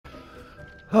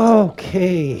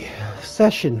Okay,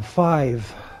 session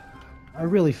 5. I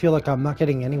really feel like I'm not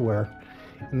getting anywhere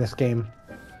in this game.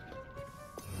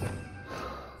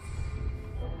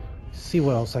 See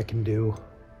what else I can do.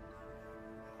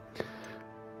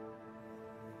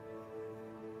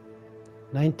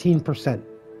 %.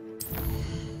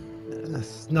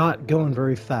 It's not going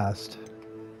very fast.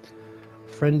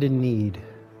 Friend in need.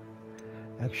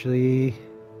 Actually,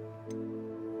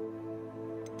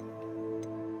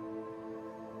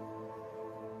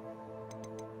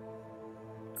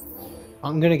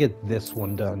 I'm gonna get this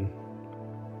one done.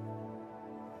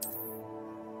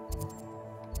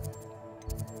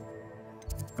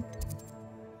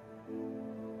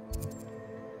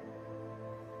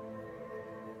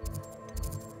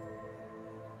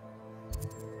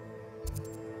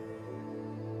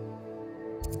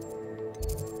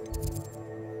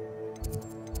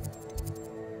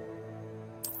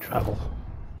 Travel.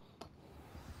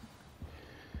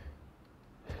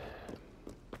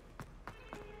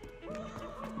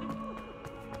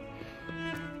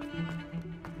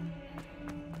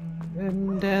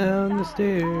 And down the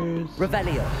stairs.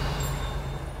 Revelio.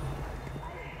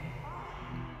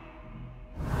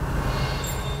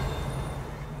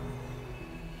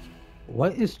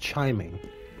 What is chiming?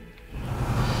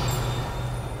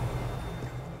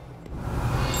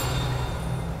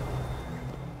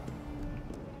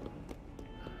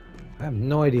 I have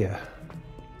no idea.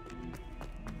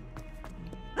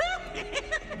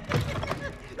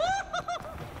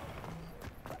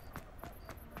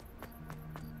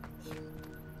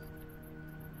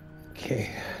 Okay.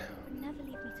 Never leave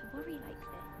me to worry like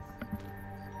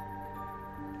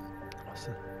this.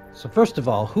 So first of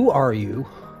all, who are you?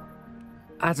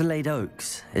 Adelaide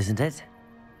Oaks, isn't it?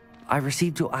 I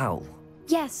received your owl.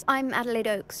 Yes, I'm Adelaide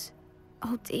Oaks.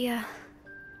 Oh dear.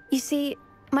 You see,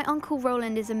 my uncle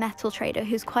Roland is a metal trader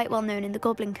who's quite well known in the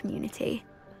goblin community.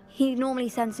 He normally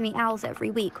sends me owls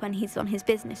every week when he's on his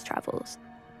business travels.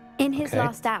 In his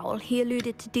last owl, he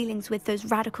alluded to dealings with those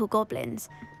radical goblins,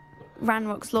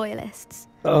 Ranrock's loyalists.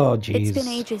 Oh, jeez. It's been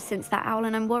ages since that owl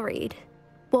and I'm worried.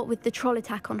 What with the troll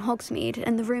attack on Hogsmeade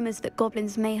and the rumours that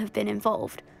goblins may have been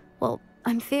involved, well,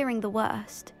 I'm fearing the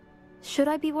worst. Should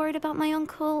I be worried about my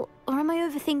uncle, or am I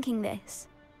overthinking this?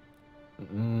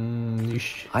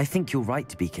 I think you're right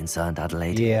to be concerned,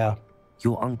 Adelaide. Yeah.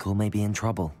 Your uncle may be in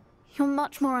trouble. You're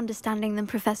much more understanding than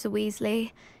Professor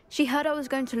Weasley. She heard I was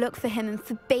going to look for him and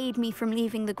forbade me from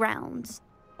leaving the grounds.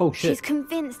 Oh, shit. She's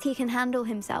convinced he can handle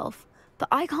himself, but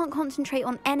I can't concentrate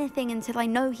on anything until I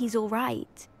know he's all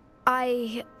right. So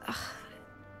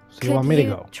you want me to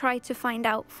go? Try to find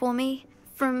out for me?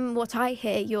 From what I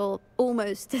hear, you're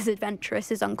almost as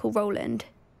adventurous as Uncle Roland.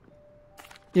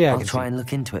 Yeah, I'll try and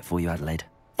look into it for you, Adelaide.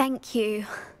 Thank you.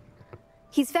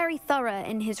 He's very thorough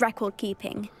in his record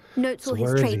keeping. Notes all his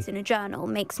where is trades he? in a journal,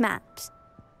 makes maps.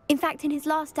 In fact, in his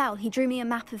last owl, he drew me a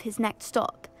map of his next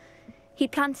stop.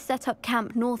 He'd planned to set up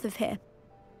camp north of here.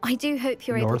 I do hope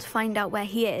you're able North? to find out where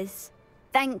he is.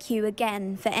 Thank you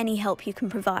again for any help you can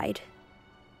provide.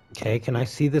 Okay, can I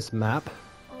see this map?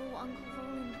 Oh, Uncle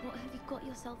Roland, what have you got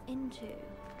yourself into?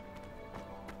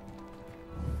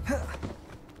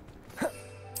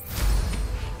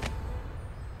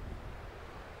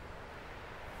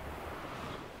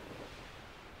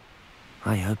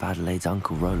 I hope Adelaide's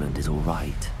Uncle Roland is all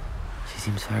right. She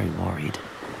seems very worried.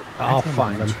 I'll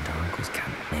find him. Her uncle's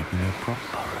camp may be near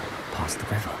Brockborough, past the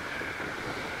river.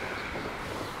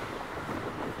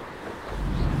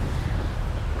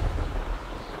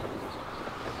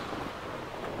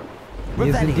 He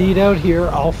is indeed out here.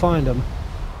 I'll find him.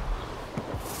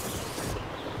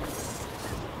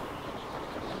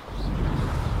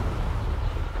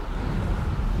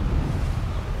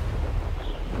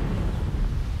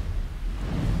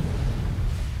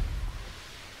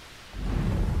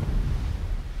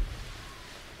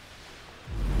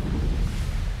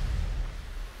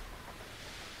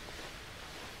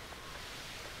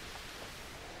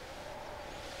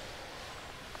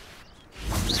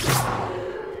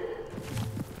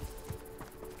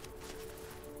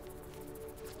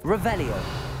 Revelio.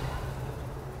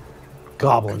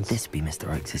 Goblins. Could this be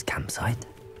Mr. Oakes' campsite?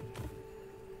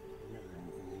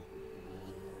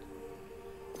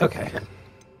 Okay.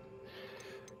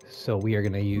 So we are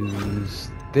going to use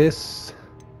this.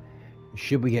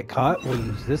 Should we get caught, we'll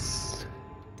use this.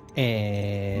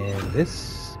 And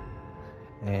this.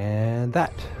 And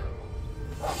that.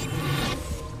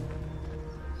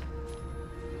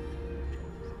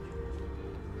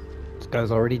 This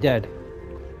guy's already dead.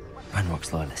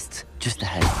 Ranrock's loyalists, just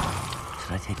ahead.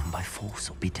 Should I take them by force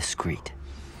or be discreet?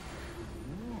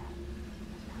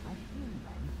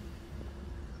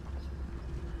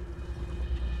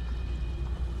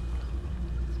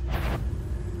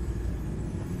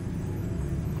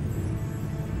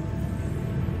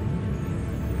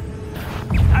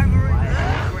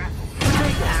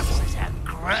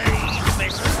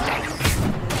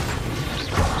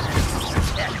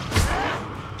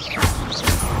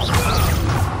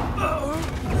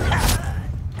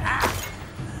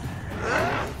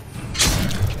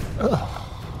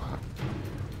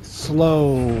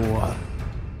 slow.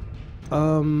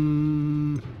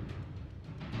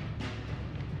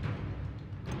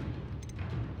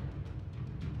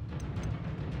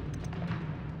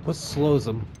 What slows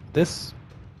him? This?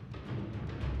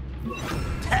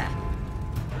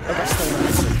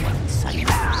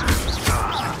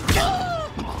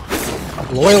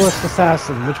 Loyalist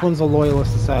assassin. Which one's a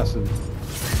loyalist assassin?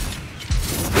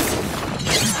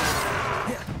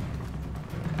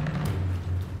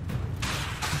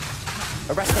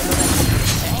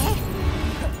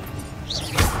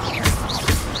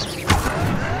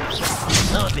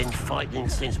 I've been fighting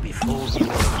since before the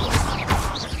war.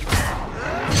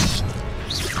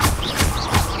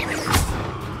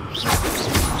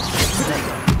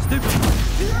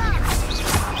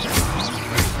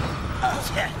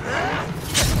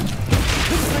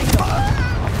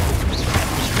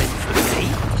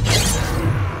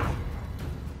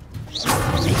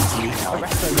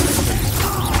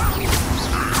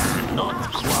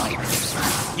 Not quite.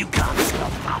 You can't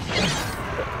stop us.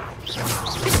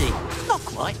 Is he? Not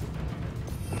quite.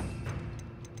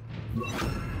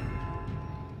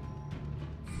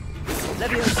 Was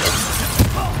that your best?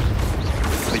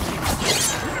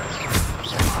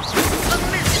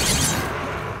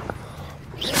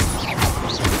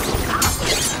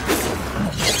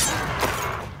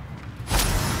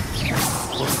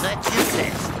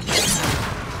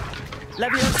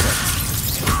 Leviosa!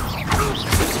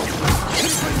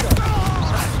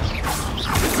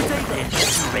 Were they there to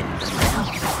surrender now?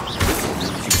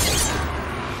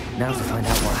 Now to find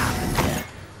out what happened here.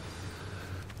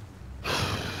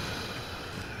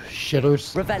 Shitters.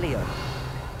 Revelio.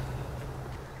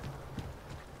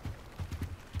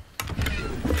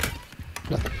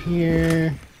 Nothing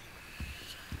here.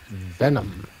 Venom.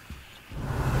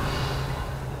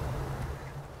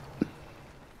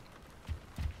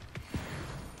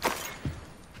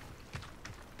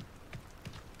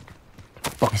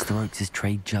 Mr. Oakes'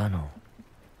 trade journal.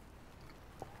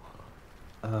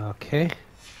 Okay.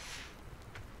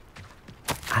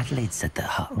 Adelaide said that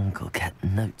her uncle kept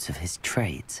notes of his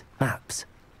trades, maps.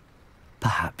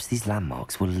 Perhaps these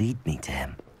landmarks will lead me to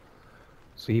him.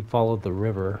 So he followed the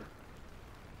river.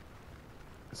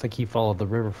 It's like he followed the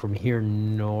river from here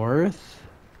north.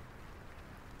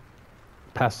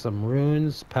 Past some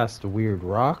ruins, past a weird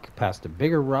rock, past a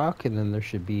bigger rock, and then there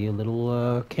should be a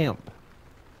little camp.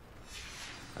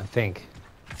 I think.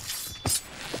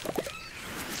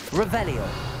 Revelio.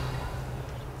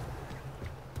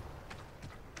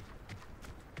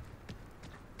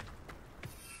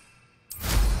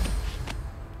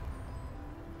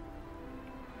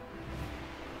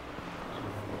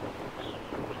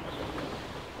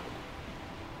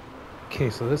 Okay,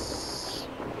 so this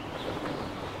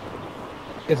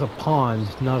is a pond,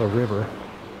 not a river.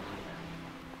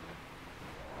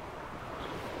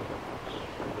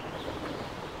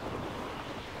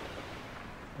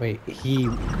 Wait, he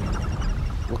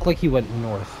looked like he went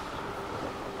north.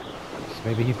 So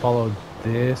maybe he followed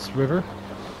this river?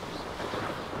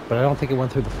 But I don't think it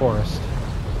went through the forest.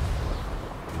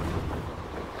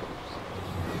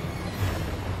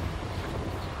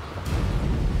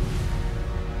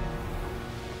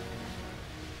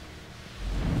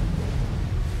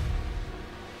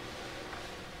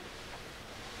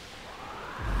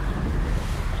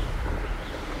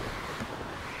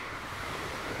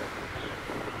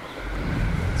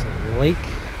 Lake.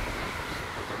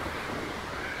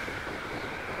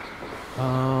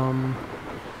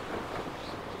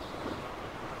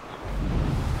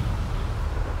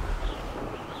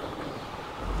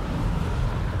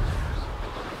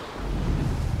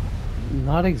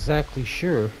 Not exactly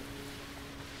sure.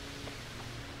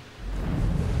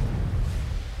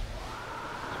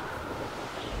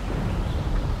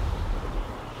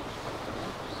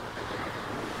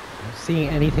 Not seeing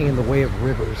anything in the way of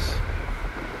rivers.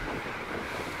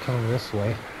 Coming this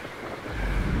way.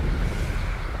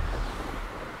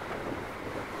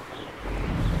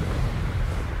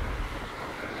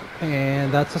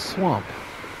 And that's a swamp.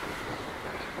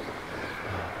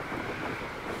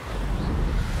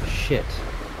 Shit.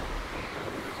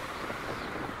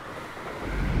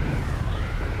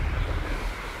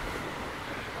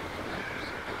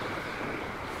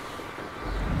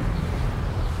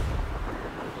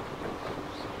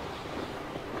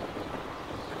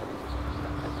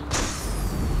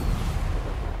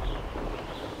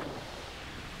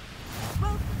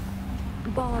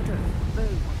 Bardo, very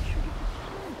much.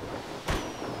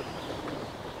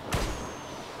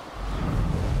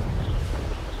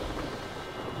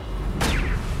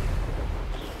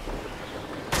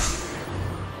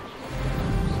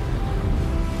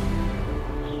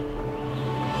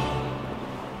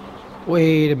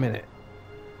 Wait a minute.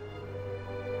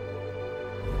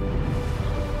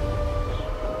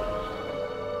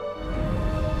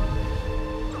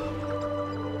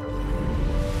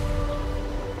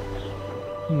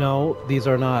 No, these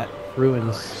are not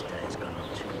ruins.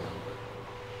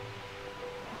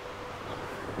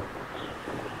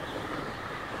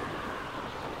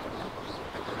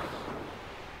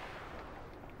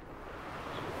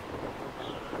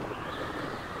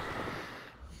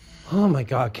 Oh my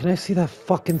god, can I see that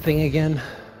fucking thing again?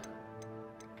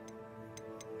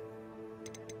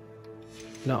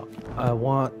 No, I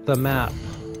want the map.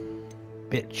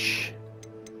 Bitch.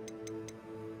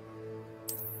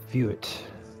 View it.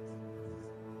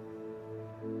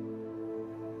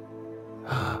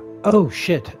 Oh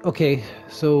shit, okay,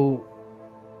 so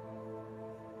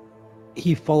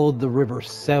he followed the river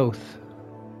south.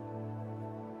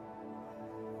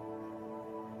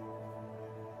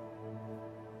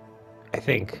 I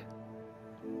think.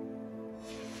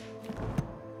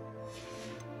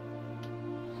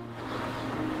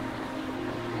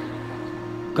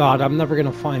 God, I'm never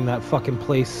gonna find that fucking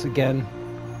place again.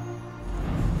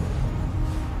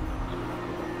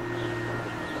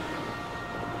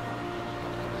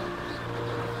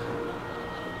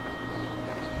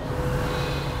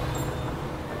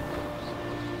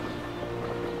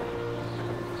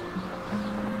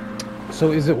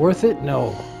 So is it worth it?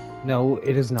 No. No,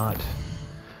 it is not.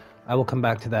 I will come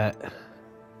back to that.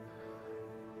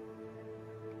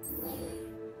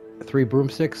 3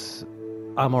 broomsticks.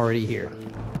 I'm already here.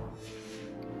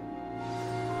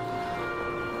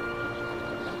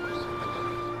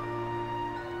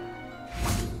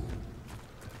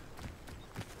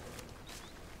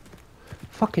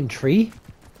 Fucking tree.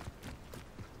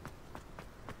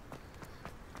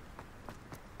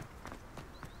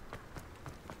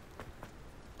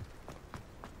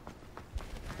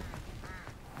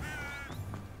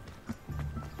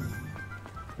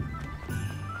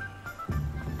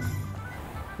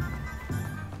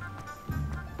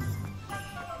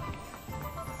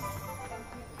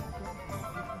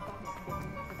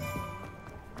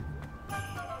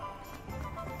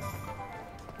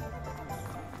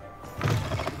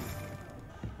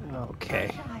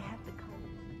 Okay.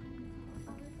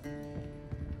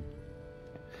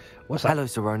 What's up? Hello,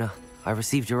 Serona. I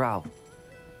received your owl.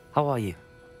 How are you?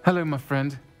 Hello, my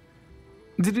friend.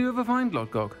 Did you ever find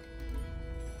Lodgok?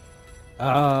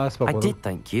 I spoke I with him. did,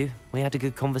 thank you. We had a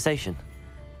good conversation.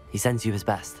 He sends you his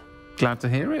best. Glad to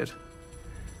hear it.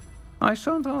 I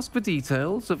shan't ask for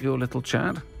details of your little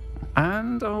chat,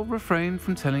 and I'll refrain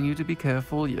from telling you to be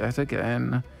careful yet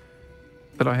again.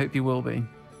 But I hope you will be,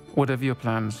 whatever your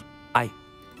plans.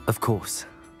 Of course.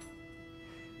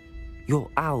 Your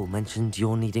owl mentioned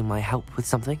you're needing my help with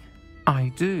something?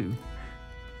 I do.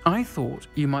 I thought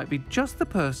you might be just the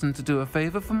person to do a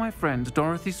favor for my friend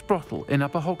Dorothy Sprottle in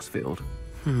Upper Hogsfield.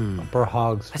 Upper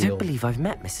Hogsfield. I don't believe I've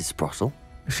met Mrs. Sprottle.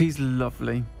 She's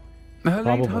lovely. Her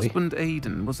Probably. late husband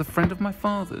Aidan was a friend of my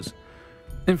father's.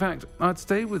 In fact, I'd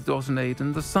stay with Dot and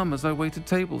Aidan the summers I waited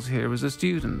tables here as a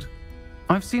student.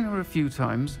 I've seen her a few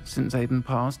times since Aidan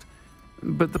passed,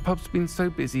 but the pub's been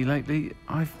so busy lately,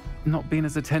 I've not been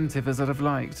as attentive as I'd have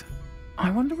liked.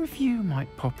 I wonder if you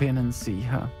might pop in and see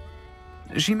her.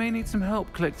 She may need some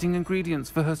help collecting ingredients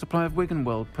for her supply of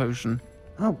Wiggenweld potion.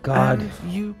 Oh god. And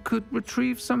you could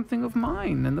retrieve something of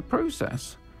mine in the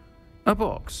process. A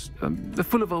box,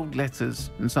 full of old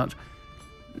letters and such.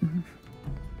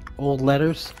 Old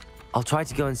letters? I'll try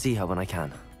to go and see her when I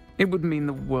can. It would mean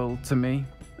the world to me,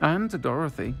 and to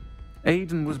Dorothy.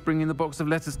 Aidan was bringing the box of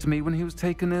letters to me when he was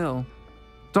taken ill.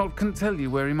 Dot can tell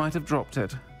you where he might have dropped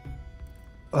it.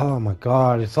 Oh my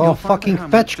god, it's all You'll find the fucking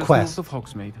hamlet fetch just quest. north of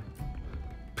Hogsmeade.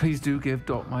 Please do give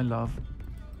Dot my love.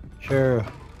 Sure.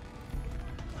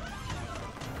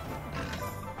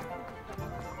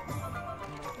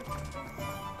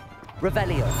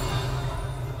 Revelio.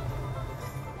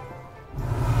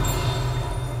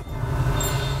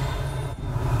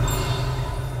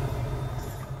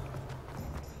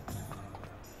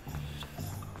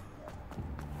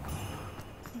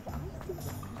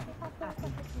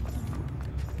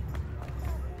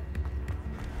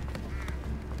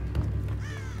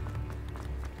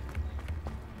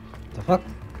 The fuck?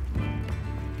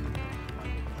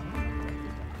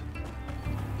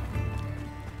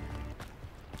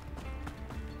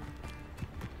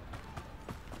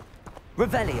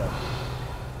 Revelio.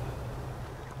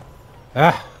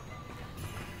 Ah.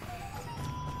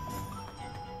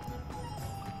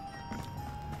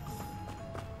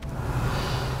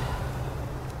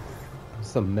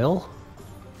 It's the mill?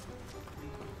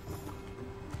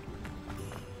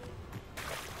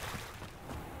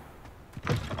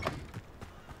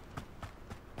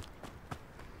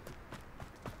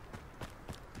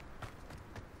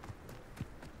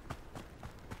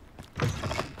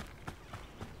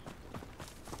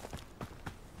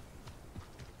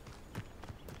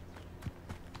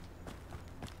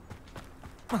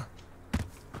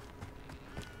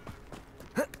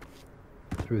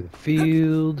 through the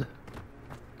field.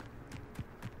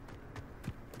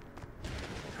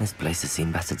 This place has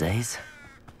seen better days.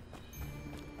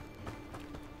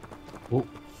 Oh,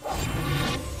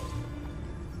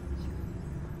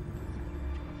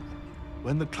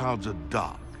 When the clouds are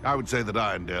dark, I would say that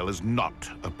Irondale is not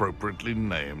appropriately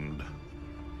named.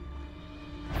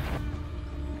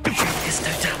 It's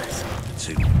no Dallas.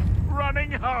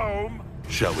 Running home!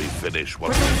 Shall we finish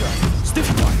what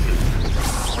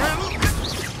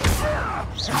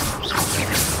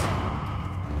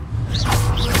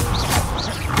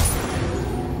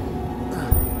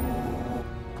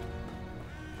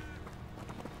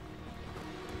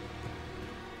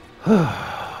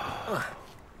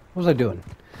what was I doing?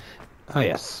 Oh,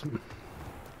 yes.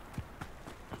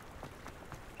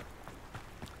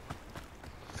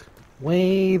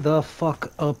 Way the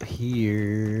fuck up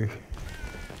here.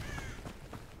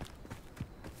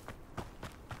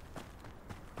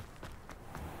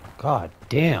 God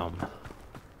damn.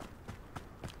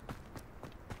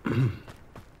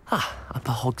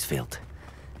 Upper Hogsfield.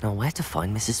 Now where to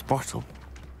find Mrs. Sprottle?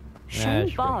 Shane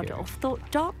she's right here. Bardolph thought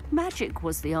dark magic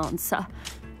was the answer.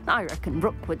 I reckon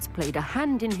Rookwood's played a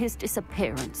hand in his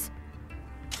disappearance.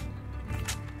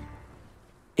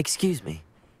 Excuse me.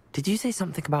 Did you say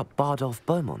something about Bardolph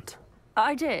Beaumont?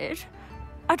 I did.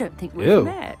 I don't think we've Ew.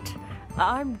 met.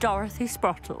 I'm Dorothy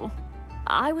Sprottle.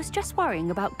 I was just worrying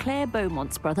about Claire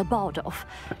Beaumont's brother Bardolph.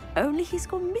 Only he's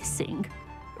gone missing.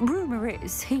 Rumour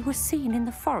is he was seen in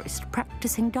the forest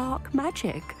practicing dark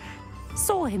magic.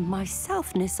 Saw him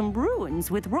myself near some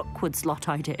ruins with Rookwood's lot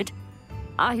I did.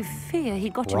 I fear he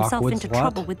got himself Rockwood's into lot?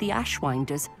 trouble with the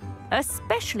Ashwinders,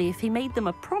 especially if he made them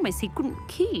a promise he couldn't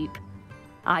keep.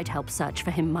 I'd help search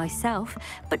for him myself,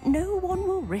 but no one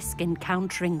will risk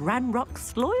encountering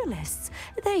Ranrock's loyalists.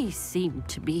 They seem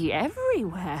to be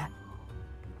everywhere.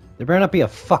 There better not be a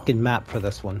fucking map for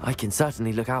this one. I can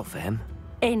certainly look out for him.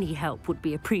 Any help would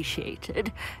be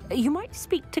appreciated. You might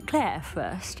speak to Claire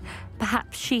first.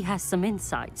 Perhaps she has some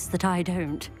insights that I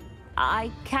don't.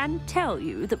 I can tell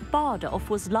you that Bardolph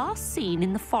was last seen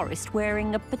in the forest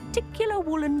wearing a particular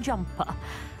woolen jumper,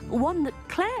 one that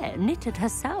Claire knitted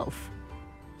herself.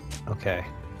 Okay.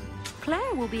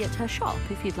 Claire will be at her shop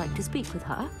if you'd like to speak with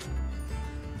her.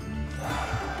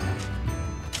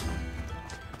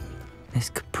 This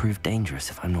could prove dangerous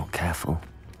if I'm not careful.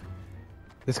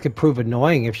 This could prove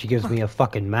annoying if she gives me a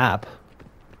fucking map.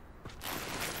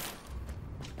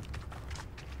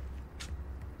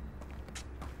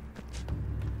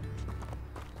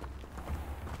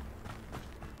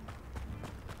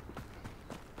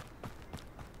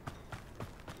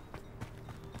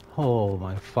 Oh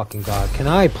my fucking god. Can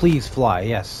I please fly?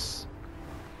 Yes.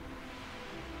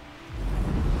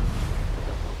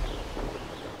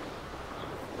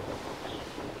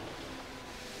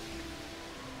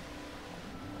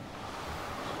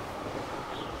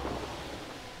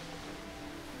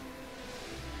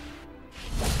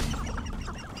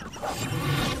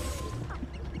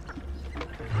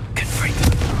 Good freak.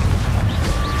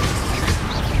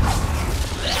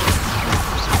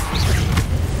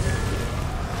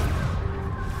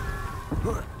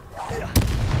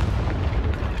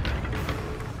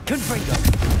 Confringo.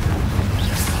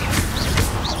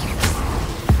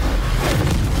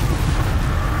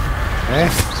 Okay.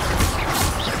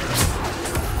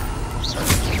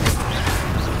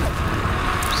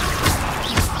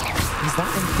 Is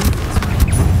that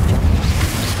indeed?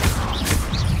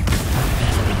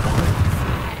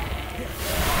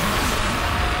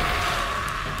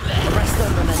 Arresto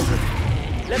momentum.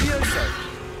 Levioso.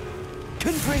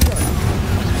 Confringo.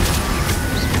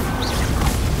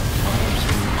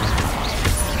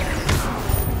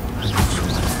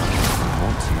 I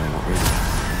want to know what really.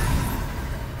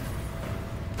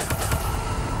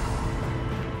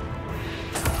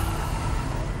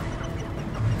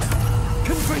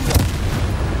 Confringo.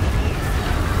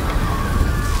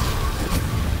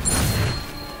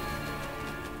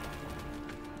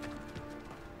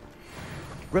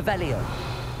 Revelio.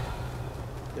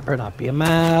 There better not be a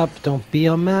map. Don't be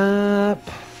a map.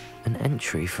 An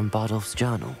entry from Bardolph's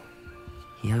journal.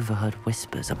 He overheard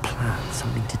whispers, a plan,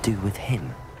 something to do with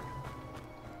him.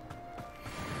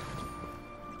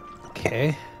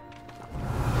 Okay.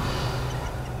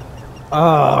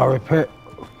 Ah,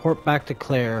 report back to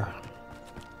Claire.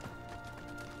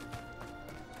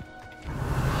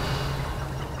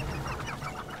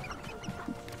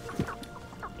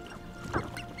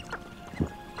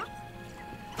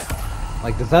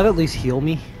 Like, does that at least heal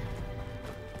me?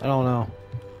 I don't know.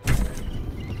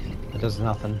 It does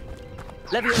nothing.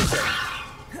 Levioso.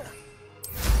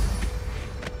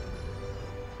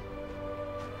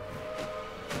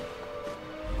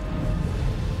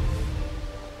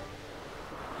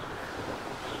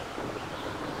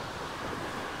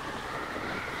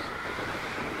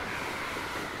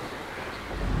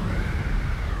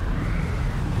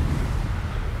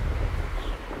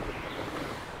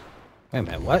 Wait a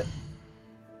minute, what?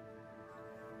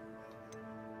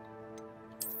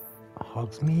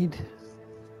 Hogsmeade?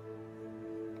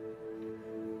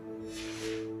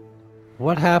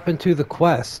 What happened to the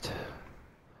quest?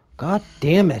 God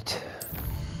damn it.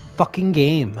 Fucking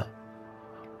game.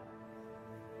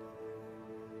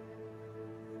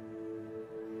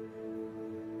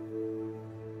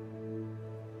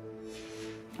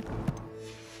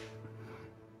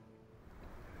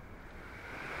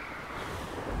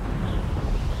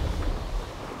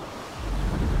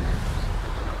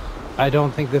 I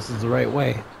don't think this is the right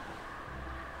way.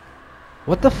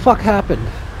 What the fuck happened?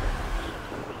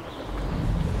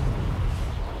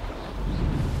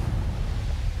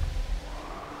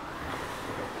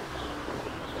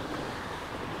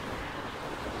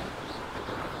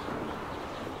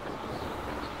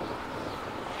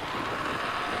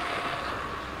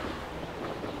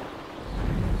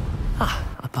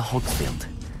 Upper Hogsfield.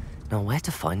 Now where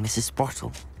to find Mrs.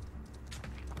 Sprottle?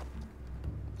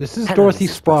 This is Hello, Dorothy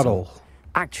Mrs. Sprottle. Sprottle.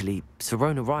 Actually,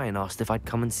 Sirona Ryan asked if I'd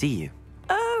come and see you.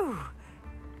 Oh,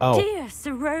 Oh, dear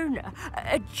Sirona,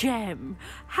 a gem.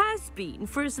 Has been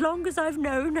for as long as I've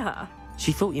known her.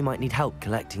 She thought you might need help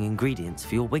collecting ingredients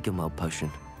for your Wiggenweld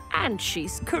potion. And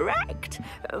she's correct.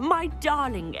 My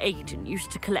darling Aidan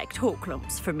used to collect hawk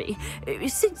lumps for me.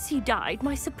 Since he died,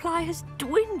 my supply has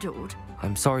dwindled.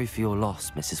 I'm sorry for your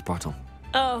loss, Mrs. Sprottle.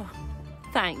 Oh,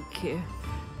 thank you.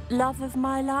 Love of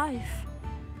my life.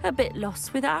 A bit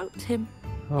lost without him.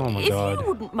 oh my If god. you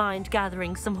wouldn't mind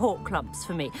gathering some hawk lumps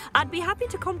for me, I'd be happy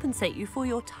to compensate you for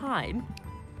your time.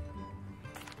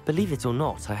 Believe it or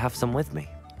not, I have some with me.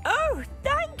 Oh,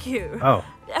 thank you. Oh,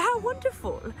 How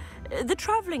wonderful. The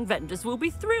travelling vendors will be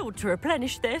thrilled to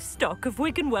replenish their stock of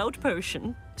Wiggenweld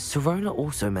potion. Sirona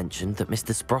also mentioned that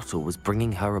Mr. Sprottle was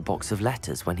bringing her a box of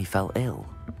letters when he fell ill.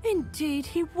 Indeed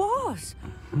he was.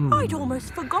 I'd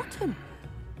almost forgotten.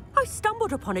 I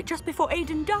stumbled upon it just before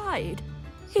Aidan died.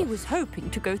 He was hoping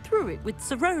to go through it with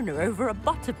Sirona over a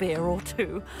butterbeer or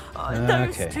two.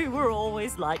 Those Okay. two were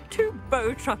always like two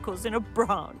bowtruckles in a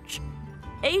branch.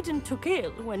 Aidan took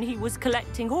ill when he was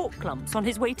collecting hawk clumps on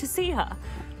his way to see her.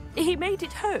 He made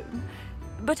it home,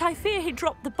 but I fear he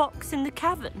dropped the box in the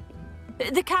cavern.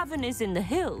 The cavern is in the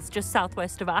hills just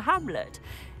southwest of our hamlet.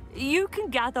 You can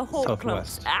gather hawk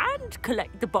clumps Southwest. and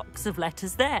collect the box of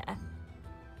letters there.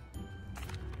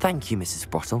 Thank you, Mrs.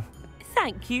 Sprottle.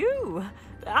 Thank you.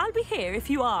 I'll be here if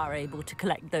you are able to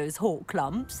collect those hawk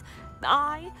lumps.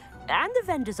 I and the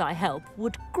vendors I help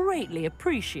would greatly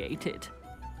appreciate it.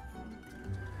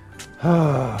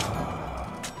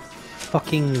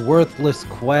 fucking worthless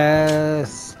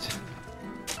quest.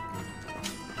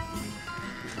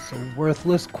 It's a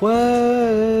worthless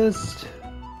quest.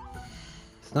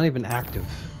 It's not even active.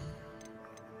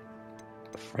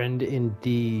 Friend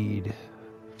indeed.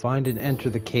 Find and enter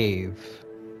the cave.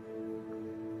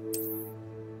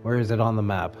 Where is it on the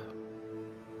map?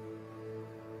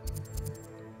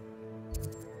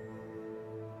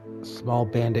 Small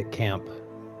bandit camp.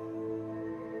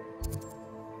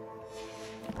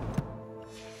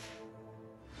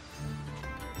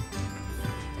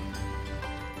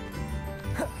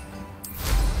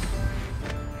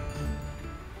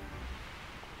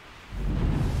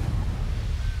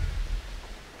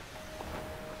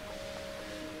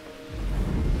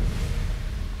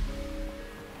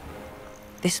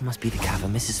 This must be the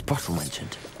cavern Mrs. Sprottle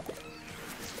mentioned.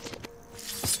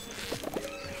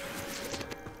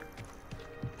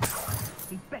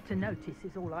 He'd better notice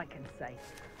is all I can say.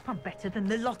 I'm better than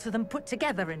the lot of them put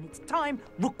together, and it's time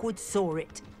Rookwood saw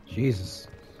it. Jesus.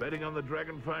 Betting on the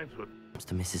dragon fights would... It's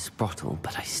to Mrs. Sprottle,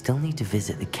 but I still need to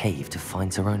visit the cave to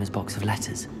find Sirona's box of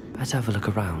letters. Better have a look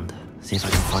around, see if I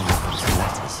can find that box of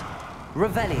letters.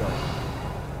 Revelio!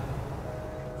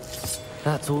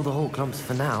 That's all the hawk lumps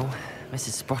for now.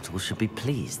 Mrs. Sprottle should be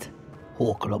pleased.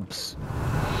 Hawk lumps.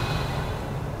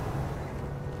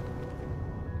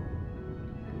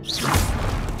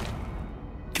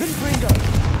 Confringo!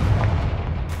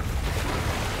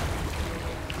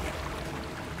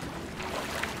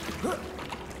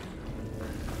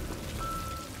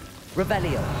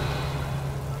 Revelio!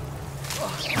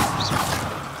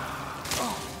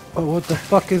 Oh, what the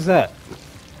fuck is that?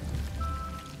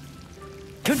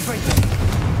 Confringo!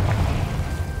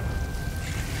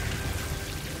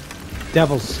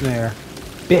 Devil's snare.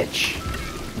 Bitch.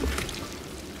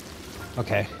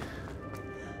 Okay.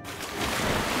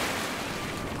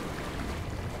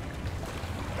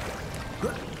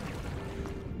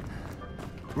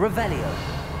 Revelio!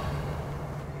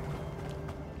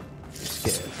 Let's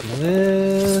get some of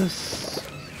this.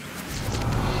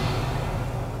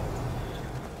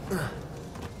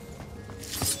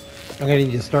 I'm gonna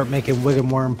need to start making wiggle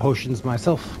worm potions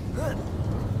myself.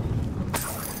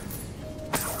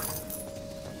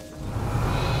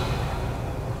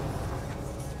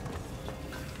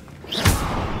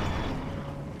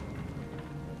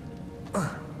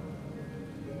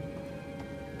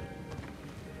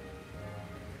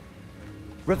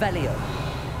 Revelio.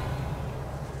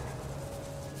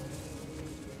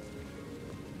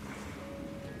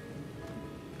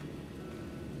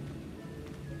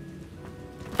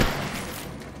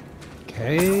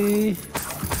 Okay.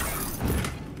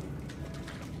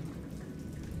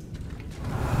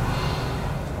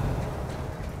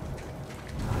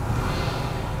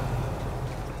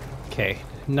 Okay,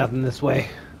 nothing this way.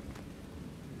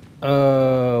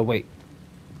 Wait.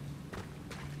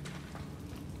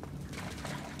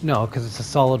 No, because it's a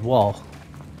solid wall.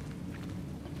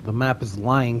 The map is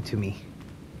lying to me.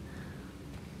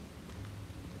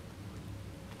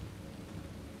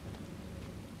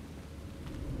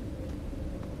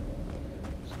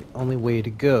 So the only way to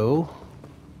go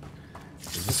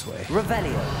is this way.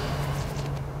 Revelio.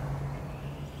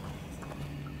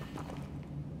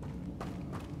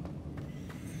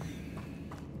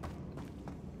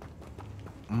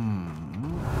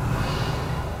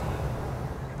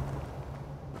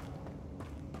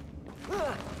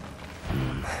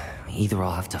 Either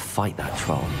I'll have to fight that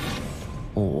troll,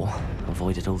 or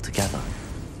avoid it altogether.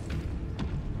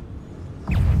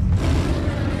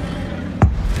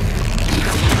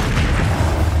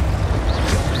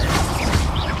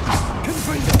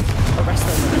 Arrest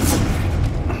them.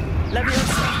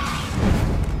 Leviosa.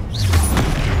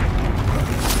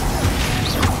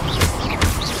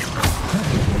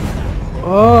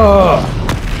 Oh!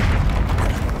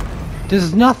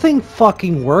 Does nothing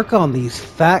fucking work on these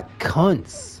fat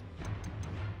cunts?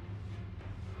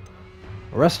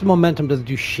 Arrest momentum doesn't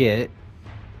do shit.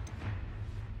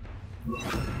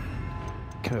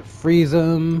 Kind of freeze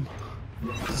him,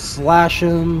 slash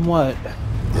him, what?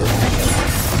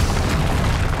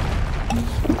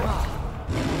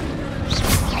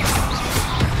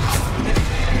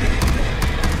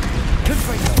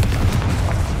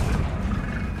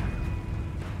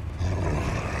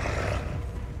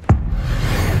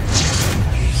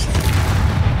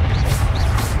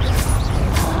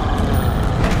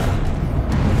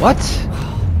 What?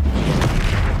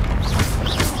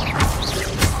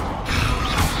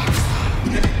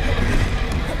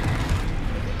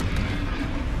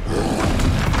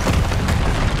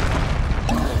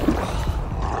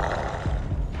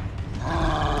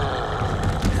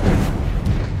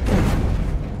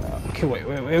 Okay, wait.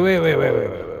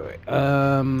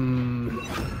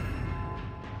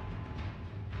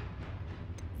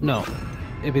 No,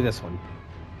 it'd be this one,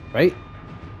 right?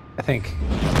 I think.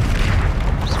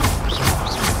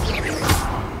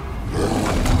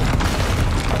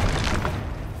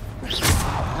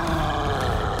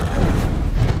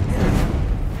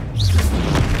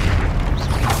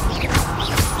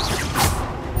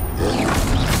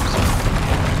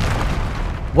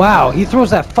 Wow, he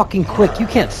throws that fucking quick. You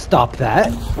can't stop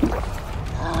that.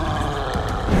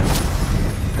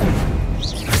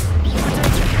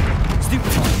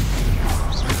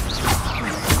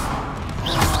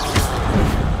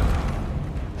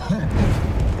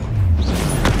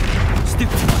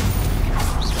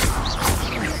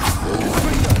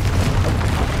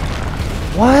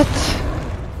 What?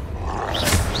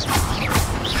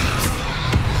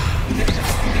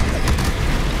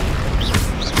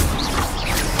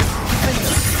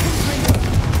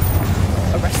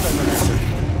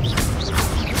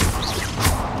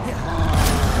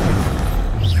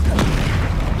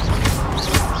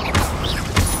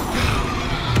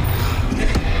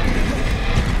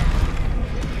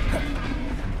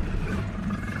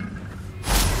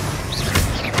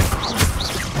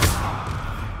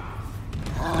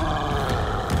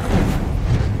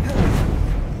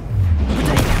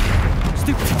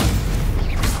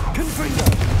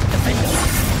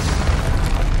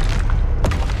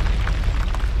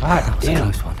 God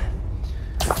damn. Close one.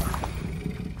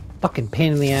 Fucking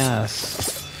pain in the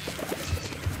ass.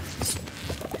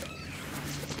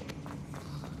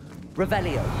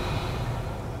 Revelio.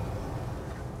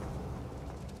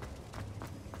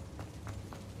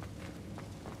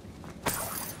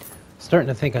 Starting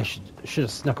to think I should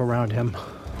have snuck around him.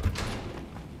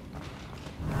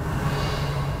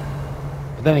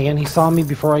 But then again, he saw me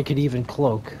before I could even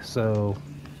cloak, so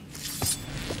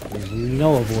there's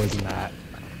no avoiding that.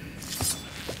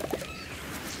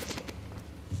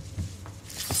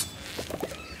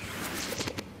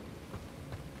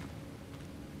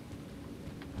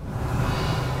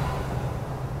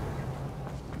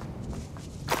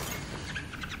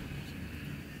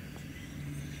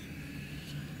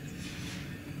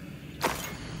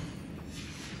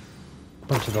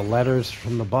 bunch of the letters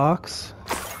from the box.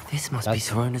 This must be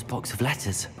Sorona's box of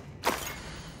letters. Let's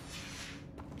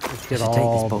I get should take this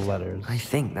all the box. letters. I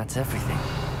think that's everything.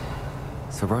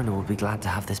 Sorona will be glad to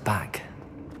have this back.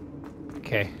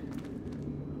 Okay.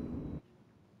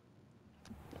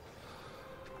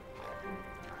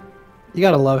 You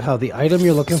gotta love how the item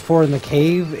you're looking for in the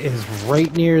cave is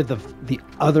right near the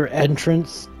other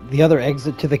entrance, the other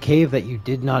exit to the cave that you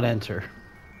did not enter.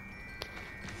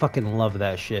 Fucking love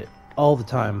that shit all the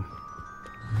time.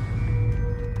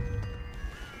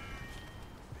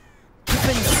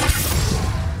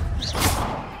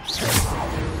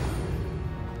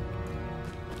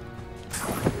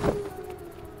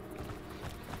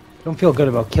 Don't feel good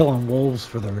about killing wolves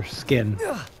for their skin.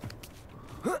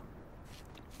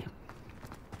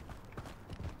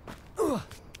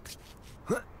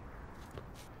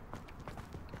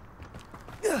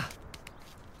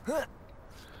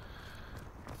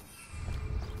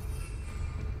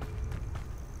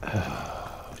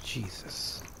 Oh,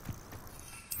 Jesus.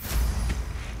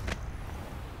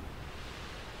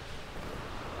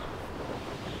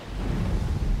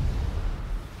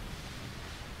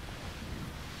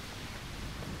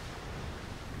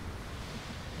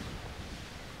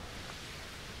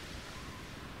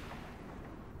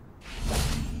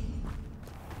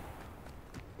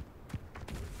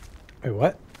 Wait,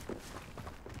 what?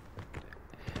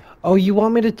 Oh, you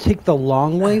want me to take the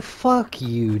long way? Fuck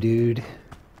you, dude.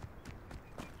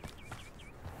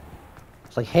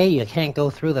 It's like, hey, you can't go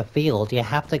through the field. You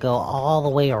have to go all the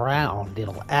way around.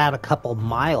 It'll add a couple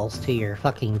miles to your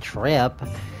fucking trip.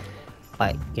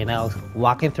 But, you know,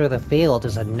 walking through the field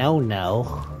is a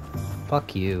no-no.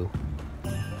 Fuck you.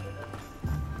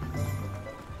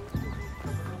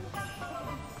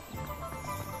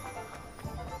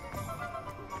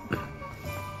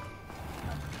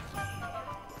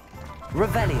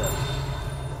 Revelio.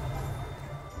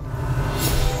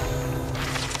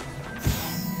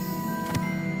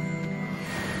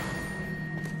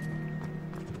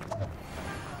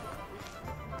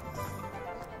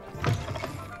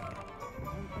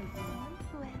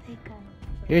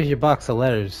 Here's your box of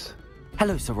letters.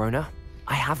 Hello, Sorona.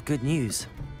 I have good news.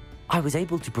 I was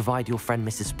able to provide your friend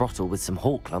Mrs. Sprottle with some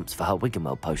hawk lumps for her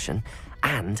Wiggenweld potion,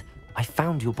 and I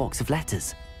found your box of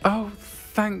letters. Oh,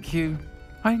 thank you.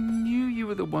 I knew you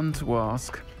were the one to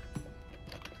ask.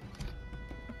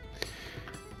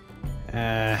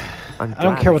 I'm I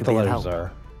don't glad care I what could the be of letters help.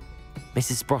 are.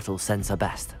 Mrs. Sprottle sends her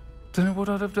best. Don't know what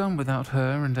I'd have done without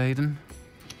her and Aiden.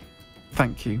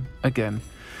 Thank you, again,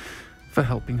 for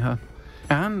helping her.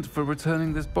 And for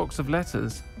returning this box of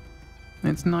letters.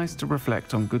 It's nice to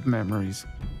reflect on good memories.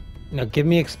 Now give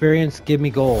me experience, give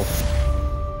me gold.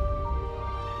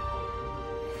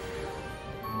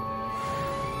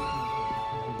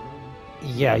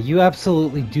 Yeah, you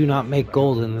absolutely do not make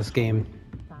gold in this game.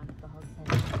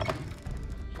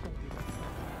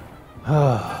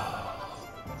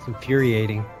 It's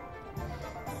infuriating.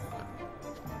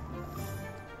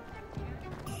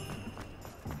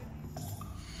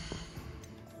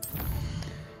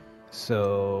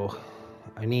 So,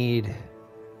 I need,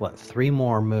 what, 3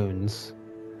 more moons.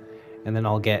 And then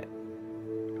I'll get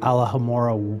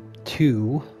Alahomora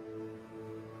 2.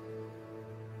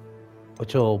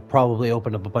 Which will probably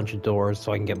open up a bunch of doors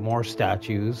so I can get more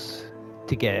statues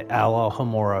to get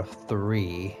Alahomora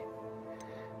 3.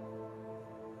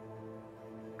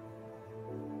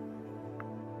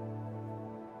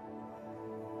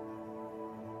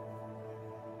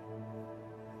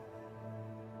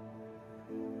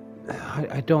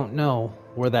 I don't know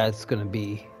where that's gonna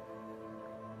be.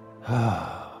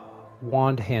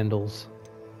 Wand handles.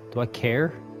 Do I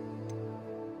care?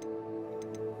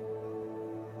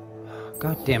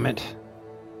 God damn it.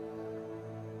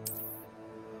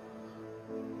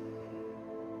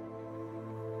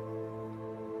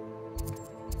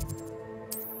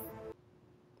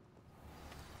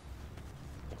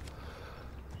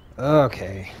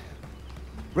 Okay.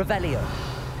 Revelio.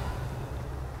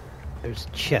 There's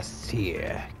chests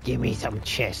here. Give me some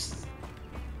chests.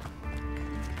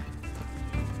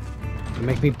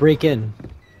 Make me break in.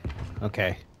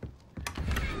 Okay.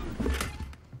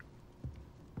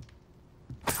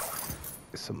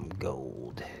 Some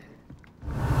gold.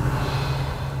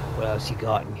 What else you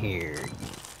got in here?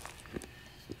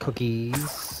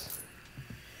 Cookies.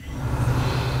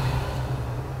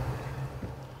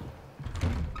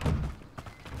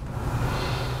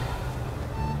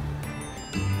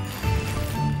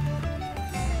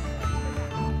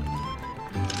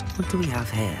 What do we have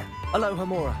here? Aloha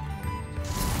Mora.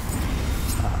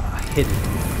 Hidden.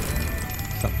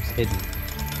 Something's hidden.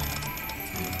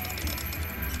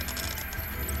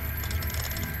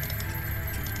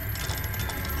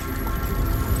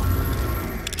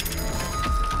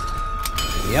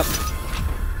 Yep.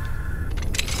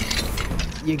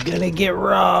 You're gonna get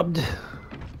robbed.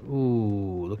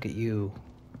 Ooh, look at you.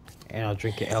 And I'll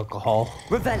drink your alcohol.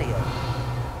 Revelio.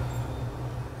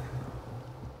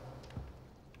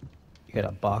 You got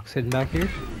a box hidden back here?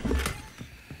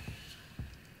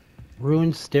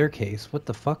 Ruined staircase. What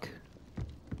the fuck?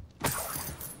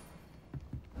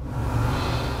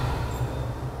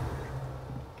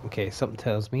 Okay, something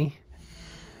tells me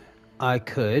I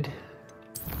could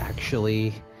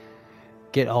actually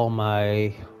get all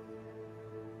my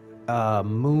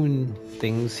moon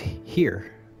things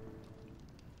here.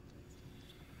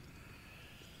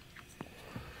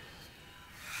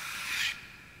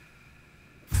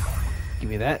 Give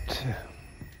me that.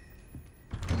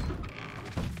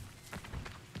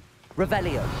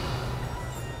 Revelio.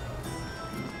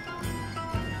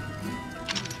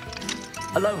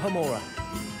 Alohomora.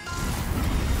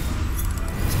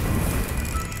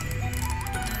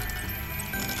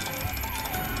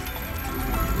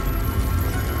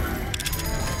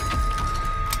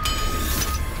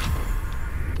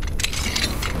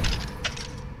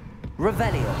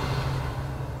 Revelio.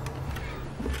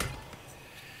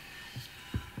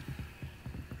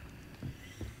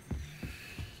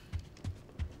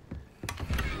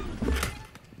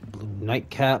 Blue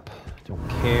nightcap. Don't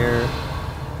care.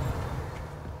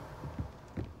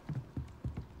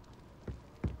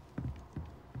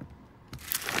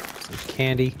 Some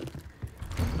candy.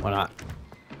 Why not?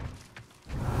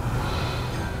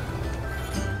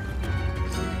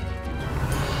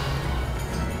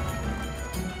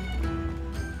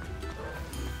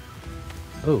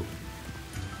 Oh.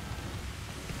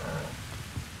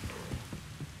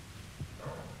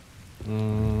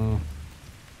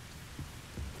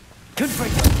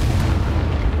 Confringo.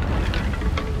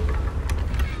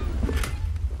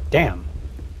 Damn.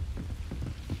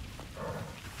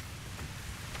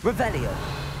 Revelio.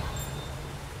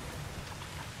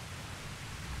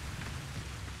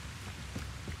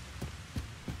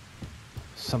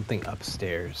 Something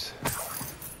upstairs.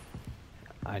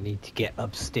 I need to get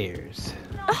upstairs.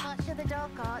 Not much of the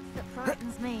dark arts that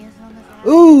frightens me as long as I...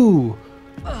 Ooh!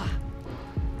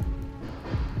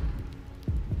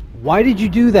 Why did you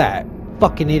do that,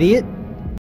 fucking idiot?